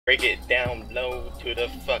Break it down low to the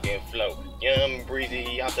fucking flow. Young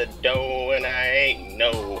Breezy out the door and I ain't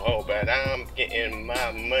no hoe, but I'm getting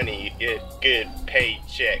my money, get good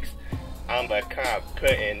paychecks. I'm a cop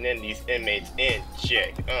putting in these inmates in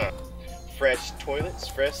check. Fresh toilets,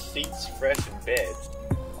 fresh seats, fresh beds.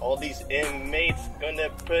 All these inmates gonna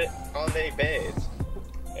put on their beds.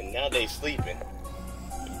 And now they sleeping.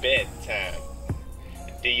 Bedtime.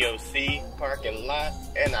 DOC parking lot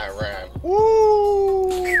and I rhyme.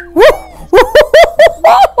 Woo!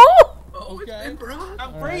 Okay, bro.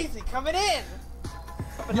 I'm Breezy coming in.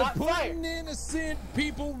 You're putting innocent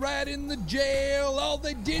people right in the jail. All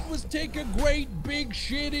they did was take a great big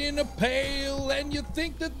shit in a pail, and you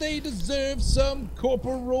think that they deserve some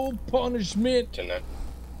corporal punishment. Tonight.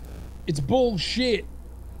 It's bullshit.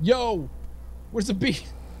 Yo, where's the beat?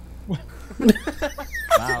 Wow.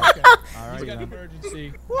 Okay. All right. He's got an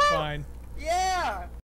emergency. Fine. Yeah.